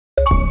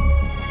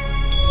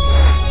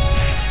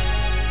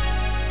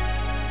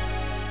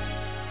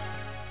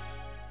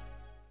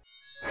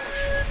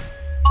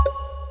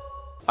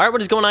Alright,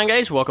 what is going on,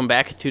 guys? Welcome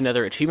back to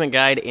another achievement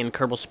guide in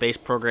Kerbal Space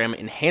Program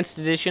Enhanced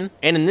Edition.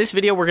 And in this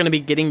video, we're going to be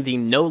getting the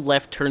No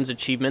Left Turns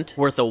achievement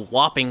worth a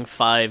whopping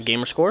 5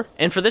 gamer score.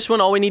 And for this one,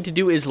 all we need to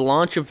do is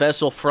launch a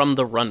vessel from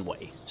the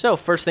runway. So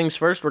first things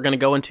first, we're going to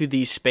go into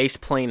the space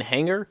plane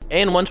hangar.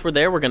 And once we're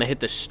there, we're going to hit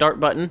the start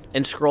button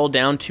and scroll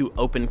down to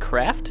open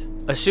craft.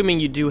 Assuming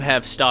you do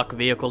have stock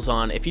vehicles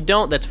on. If you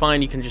don't, that's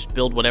fine. You can just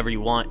build whatever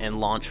you want and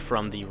launch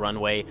from the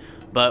runway.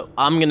 But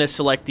I'm going to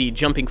select the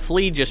jumping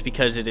flea just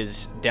because it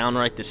is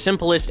downright the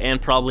simplest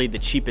and probably the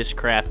cheapest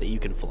craft that you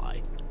can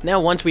fly. Now,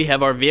 once we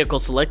have our vehicle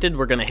selected,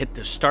 we're going to hit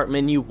the start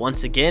menu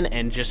once again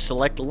and just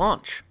select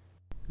launch.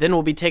 Then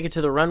we'll be taken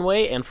to the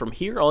runway, and from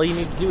here, all you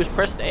need to do is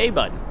press the A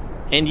button.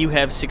 And you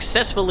have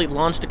successfully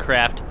launched a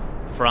craft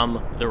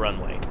from the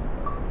runway.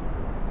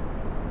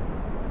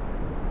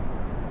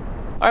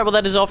 Alright, well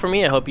that is all for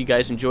me. I hope you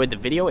guys enjoyed the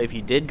video. If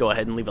you did, go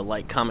ahead and leave a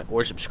like, comment,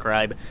 or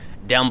subscribe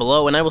down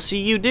below, and I will see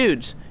you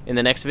dudes in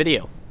the next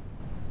video.